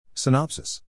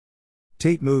Synopsis.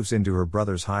 Tate moves into her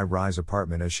brother's high-rise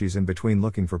apartment as she's in between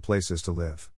looking for places to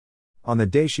live. On the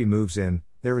day she moves in,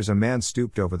 there is a man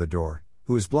stooped over the door,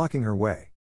 who is blocking her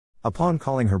way. Upon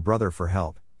calling her brother for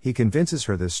help, he convinces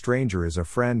her this stranger is a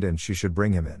friend and she should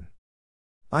bring him in.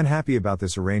 Unhappy about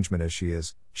this arrangement as she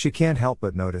is, she can't help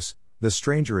but notice, the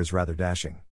stranger is rather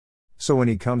dashing. So when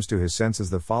he comes to his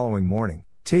senses the following morning,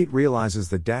 Tate realizes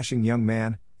the dashing young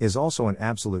man is also an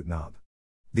absolute knob.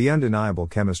 The undeniable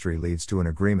chemistry leads to an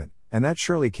agreement, and that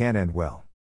surely can't end well.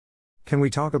 Can we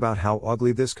talk about how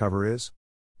ugly this cover is?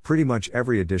 Pretty much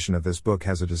every edition of this book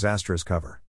has a disastrous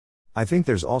cover. I think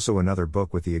there's also another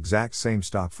book with the exact same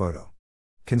stock photo.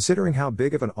 Considering how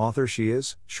big of an author she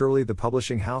is, surely the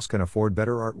publishing house can afford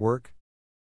better artwork?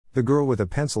 The girl with a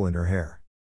pencil in her hair.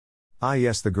 Ah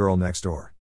yes, the girl next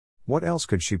door. What else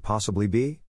could she possibly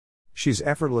be? She's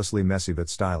effortlessly messy but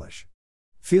stylish.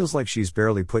 Feels like she's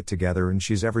barely put together and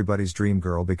she's everybody's dream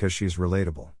girl because she's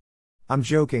relatable. I'm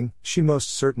joking, she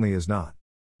most certainly is not.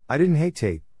 I didn't hate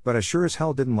Tate, but I sure as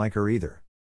hell didn't like her either.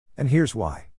 And here's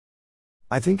why.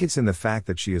 I think it's in the fact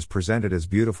that she is presented as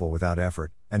beautiful without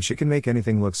effort, and she can make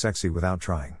anything look sexy without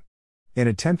trying. In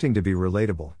attempting to be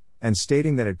relatable, and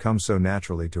stating that it comes so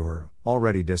naturally to her,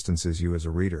 already distances you as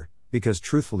a reader, because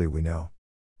truthfully we know.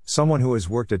 Someone who has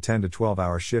worked a 10 to 12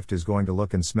 hour shift is going to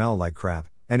look and smell like crap,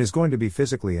 and is going to be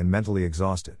physically and mentally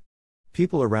exhausted.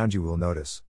 People around you will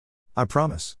notice. I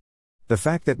promise. The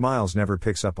fact that Miles never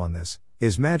picks up on this,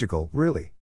 is magical,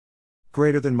 really.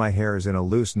 Greater than my hair is in a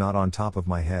loose knot on top of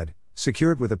my head,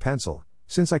 secured with a pencil,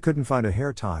 since I couldn't find a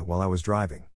hair tie while I was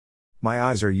driving. My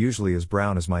eyes are usually as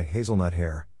brown as my hazelnut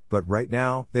hair, but right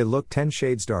now, they look 10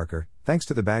 shades darker, thanks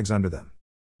to the bags under them.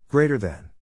 Greater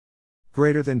than.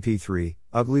 Greater than P3,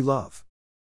 ugly love.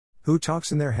 Who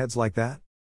talks in their heads like that?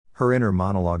 Her inner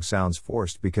monologue sounds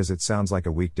forced because it sounds like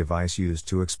a weak device used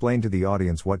to explain to the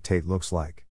audience what Tate looks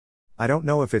like. I don't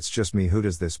know if it's just me who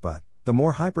does this, but the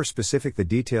more hyper-specific the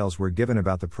details were given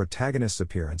about the protagonist's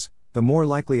appearance, the more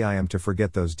likely I am to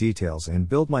forget those details and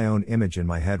build my own image in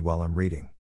my head while I'm reading.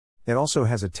 It also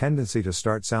has a tendency to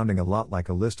start sounding a lot like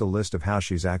a list of how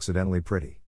she's accidentally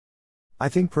pretty. I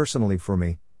think personally for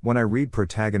me, when I read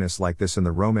protagonists like this in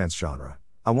the romance genre,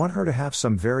 I want her to have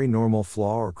some very normal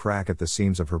flaw or crack at the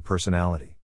seams of her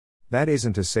personality. That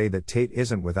isn't to say that Tate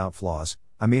isn't without flaws.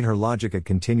 I mean, her logic at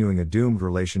continuing a doomed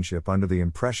relationship under the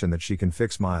impression that she can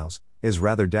fix Miles is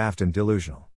rather daft and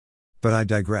delusional. But I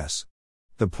digress.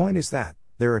 The point is that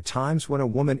there are times when a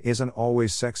woman isn't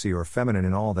always sexy or feminine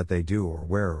in all that they do or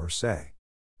wear or say.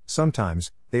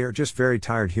 Sometimes, they are just very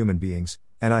tired human beings,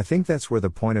 and I think that's where the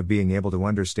point of being able to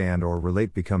understand or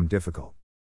relate become difficult.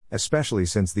 Especially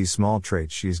since these small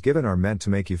traits she's given are meant to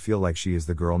make you feel like she is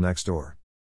the girl next door.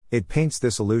 It paints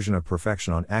this illusion of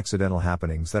perfection on accidental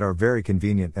happenings that are very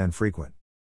convenient and frequent.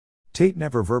 Tate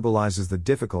never verbalizes the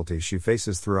difficulties she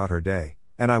faces throughout her day,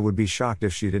 and I would be shocked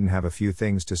if she didn't have a few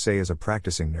things to say as a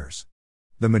practicing nurse.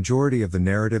 The majority of the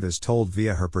narrative is told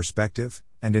via her perspective,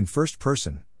 and in first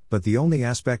person, but the only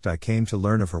aspect I came to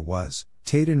learn of her was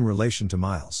Tate in relation to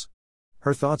Miles.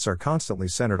 Her thoughts are constantly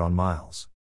centered on Miles.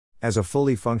 As a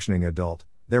fully functioning adult,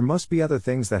 there must be other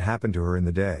things that happen to her in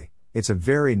the day. It's a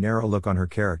very narrow look on her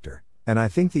character, and I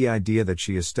think the idea that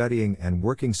she is studying and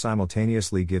working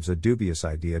simultaneously gives a dubious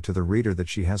idea to the reader that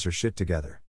she has her shit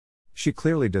together. She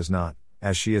clearly does not,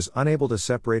 as she is unable to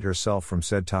separate herself from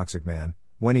said toxic man,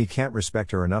 when he can't respect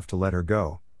her enough to let her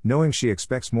go, knowing she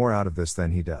expects more out of this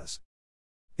than he does.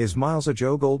 Is Miles a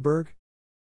Joe Goldberg?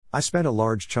 I spent a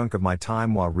large chunk of my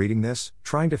time while reading this,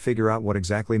 trying to figure out what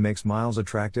exactly makes Miles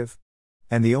attractive.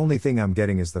 And the only thing I'm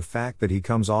getting is the fact that he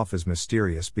comes off as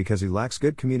mysterious because he lacks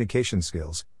good communication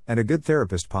skills, and a good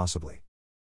therapist possibly.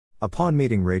 Upon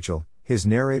meeting Rachel, his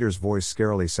narrator's voice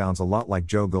scarily sounds a lot like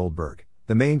Joe Goldberg,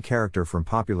 the main character from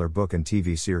popular book and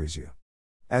TV series You.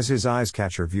 As his eyes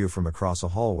catch her view from across a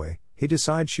hallway, he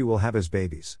decides she will have his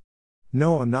babies.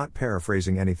 No, I'm not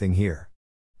paraphrasing anything here.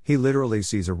 He literally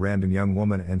sees a random young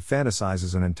woman and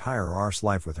fantasizes an entire arse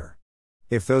life with her.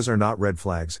 If those are not red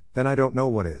flags, then I don't know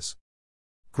what is.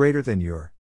 Greater than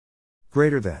your.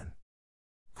 Greater than.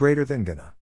 Greater than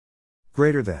gonna.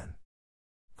 Greater than.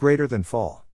 Greater than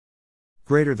fall.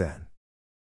 Greater than.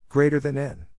 Greater than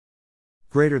in.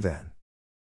 Greater than.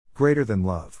 Greater than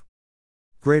love.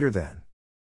 Greater than.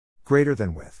 Greater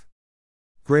than with.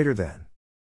 Greater than.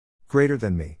 Greater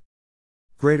than me.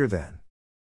 Greater than.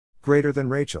 Greater than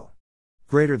Rachel.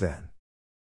 Greater than.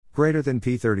 Greater than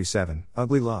P37,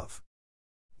 ugly love.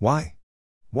 Why?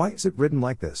 Why is it written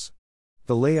like this?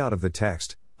 The layout of the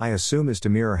text, I assume, is to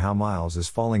mirror how Miles is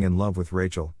falling in love with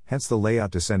Rachel, hence the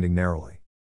layout descending narrowly.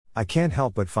 I can't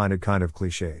help but find it kind of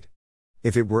cliched.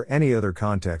 If it were any other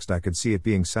context I could see it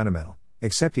being sentimental,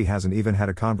 except he hasn't even had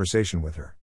a conversation with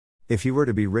her. If he were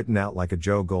to be written out like a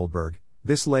Joe Goldberg,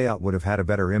 this layout would have had a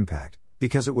better impact,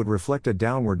 because it would reflect a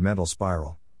downward mental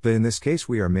spiral, but in this case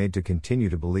we are made to continue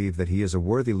to believe that he is a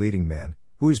worthy leading man,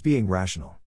 who is being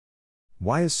rational.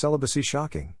 Why is celibacy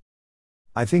shocking?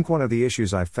 I think one of the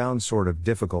issues I found sort of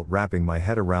difficult wrapping my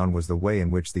head around was the way in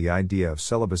which the idea of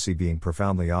celibacy being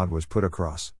profoundly odd was put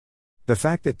across. The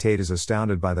fact that Tate is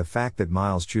astounded by the fact that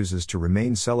Miles chooses to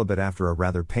remain celibate after a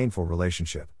rather painful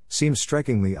relationship seems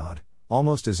strikingly odd,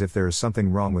 almost as if there is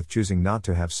something wrong with choosing not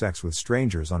to have sex with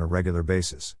strangers on a regular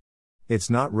basis. It's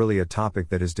not really a topic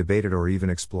that is debated or even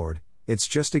explored, it's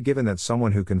just a given that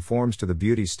someone who conforms to the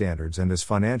beauty standards and is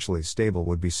financially stable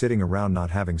would be sitting around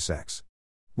not having sex.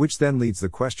 Which then leads the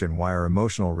question, why are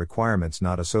emotional requirements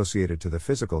not associated to the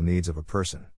physical needs of a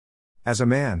person? As a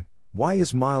man, why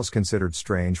is Miles considered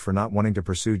strange for not wanting to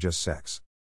pursue just sex?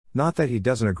 Not that he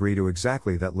doesn't agree to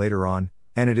exactly that later on,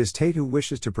 and it is Tate who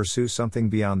wishes to pursue something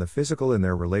beyond the physical in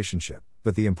their relationship,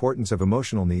 but the importance of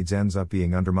emotional needs ends up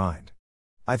being undermined.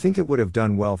 I think it would have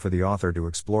done well for the author to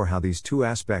explore how these two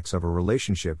aspects of a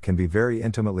relationship can be very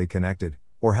intimately connected,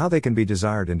 or how they can be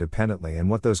desired independently and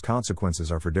what those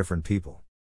consequences are for different people.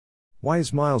 Why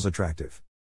is Miles attractive?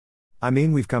 I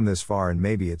mean, we've come this far and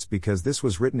maybe it's because this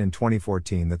was written in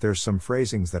 2014 that there's some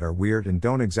phrasings that are weird and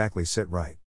don't exactly sit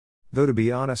right. Though to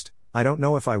be honest, I don't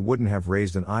know if I wouldn't have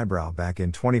raised an eyebrow back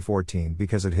in 2014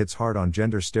 because it hits hard on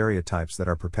gender stereotypes that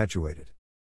are perpetuated.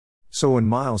 So when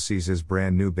Miles sees his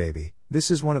brand new baby, this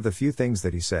is one of the few things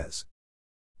that he says.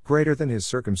 Greater than his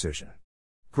circumcision.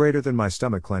 Greater than my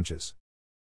stomach clenches.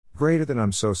 Greater than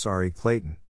I'm so sorry,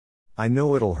 Clayton. I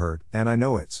know it'll hurt, and I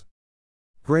know it's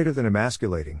greater than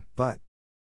emasculating, but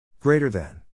greater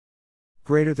than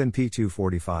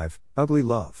P245, ugly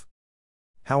love.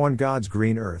 How on God's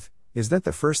green earth, is that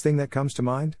the first thing that comes to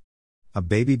mind? A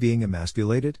baby being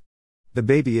emasculated? The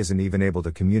baby isn't even able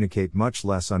to communicate, much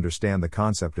less understand the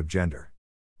concept of gender.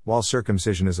 While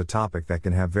circumcision is a topic that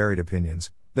can have varied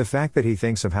opinions, the fact that he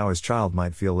thinks of how his child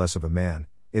might feel less of a man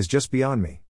is just beyond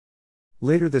me.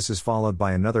 Later this is followed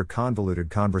by another convoluted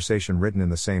conversation written in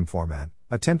the same format,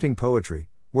 attempting poetry,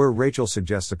 where Rachel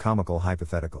suggests a comical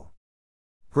hypothetical.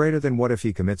 Greater than what if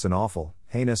he commits an awful,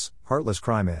 heinous, heartless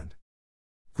crime and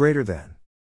greater than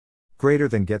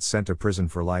gets sent to prison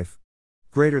for life.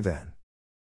 Greater than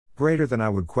I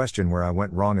would question where I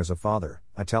went wrong as a father,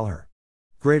 I tell her.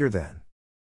 Greater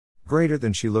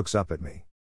than she looks up at me.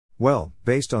 Well,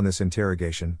 based on this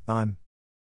interrogation, I'm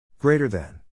greater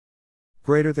than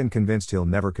convinced he'll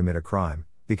never commit a crime,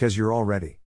 because you're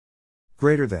already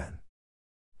greater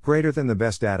than the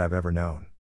best dad I've ever known.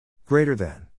 Greater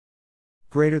than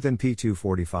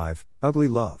P245, ugly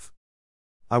love.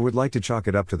 I would like to chalk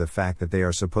it up to the fact that they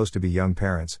are supposed to be young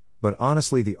parents, but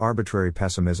honestly the arbitrary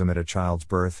pessimism at a child's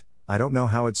birth, I don't know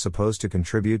how it's supposed to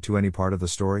contribute to any part of the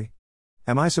story.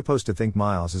 Am I supposed to think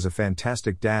Miles is a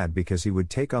fantastic dad because he would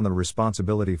take on the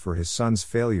responsibility for his son's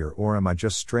failure, or am I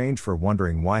just strange for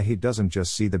wondering why he doesn't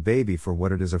just see the baby for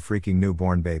what it is, a freaking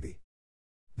newborn baby?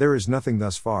 There is nothing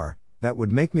thus far that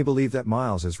would make me believe that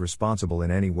Miles is responsible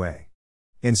in any way.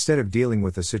 Instead of dealing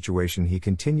with the situation, he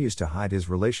continues to hide his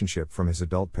relationship from his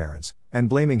adult parents, and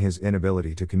blaming his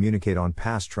inability to communicate on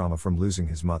past trauma from losing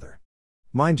his mother.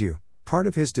 Mind you, part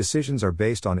of his decisions are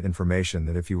based on information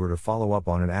that if he were to follow up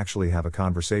on and actually have a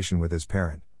conversation with his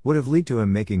parent, would have led to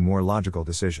him making more logical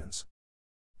decisions.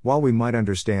 While we might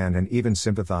understand and even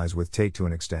sympathize with Tate to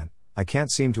an extent, I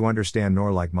can't seem to understand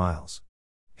nor like Miles.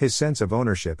 His sense of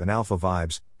ownership and alpha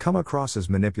vibes come across as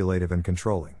manipulative and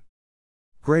controlling.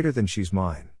 Greater than she's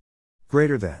mine.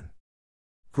 Greater than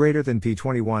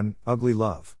P21, ugly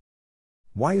love.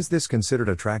 Why is this considered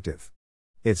attractive?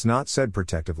 It's not said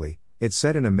protectively, it's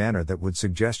said in a manner that would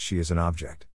suggest she is an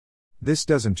object. This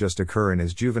doesn't just occur in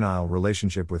his juvenile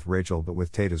relationship with Rachel but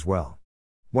with Tate as well.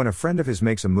 When a friend of his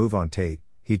makes a move on Tate,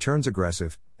 he turns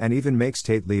aggressive, and even makes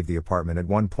Tate leave the apartment at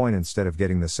one point instead of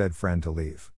getting the said friend to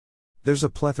leave. There's a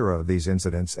plethora of these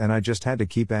incidents and I just had to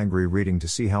keep angry reading to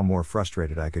see how more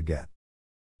frustrated I could get.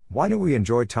 Why do we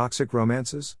enjoy toxic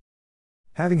romances?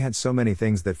 Having had so many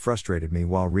things that frustrated me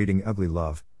while reading Ugly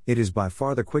Love, it is by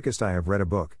far the quickest I have read a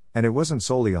book, and it wasn't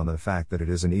solely on the fact that it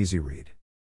is an easy read.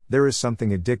 There is something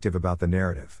addictive about the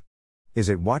narrative. Is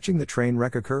it watching the train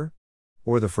wreck occur?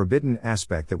 Or the forbidden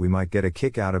aspect that we might get a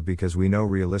kick out of because we know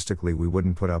realistically we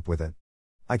wouldn't put up with it?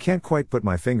 I can't quite put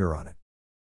my finger on it.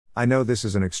 I know this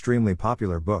is an extremely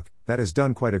popular book that has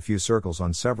done quite a few circles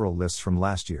on several lists from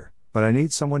last year, but I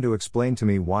need someone to explain to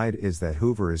me why it is that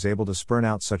Hoover is able to spurn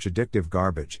out such addictive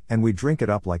garbage and we drink it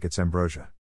up like it's ambrosia.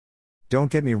 Don't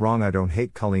get me wrong, I don't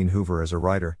hate Colleen Hoover as a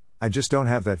writer, I just don't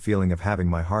have that feeling of having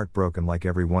my heart broken like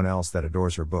everyone else that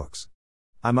adores her books.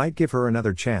 I might give her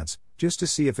another chance, just to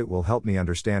see if it will help me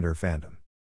understand her fandom.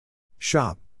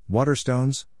 Shop,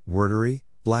 Waterstones, Wordery,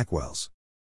 Blackwells.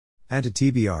 Add to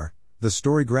TBR, The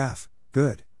Story Graph,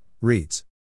 good. Reads.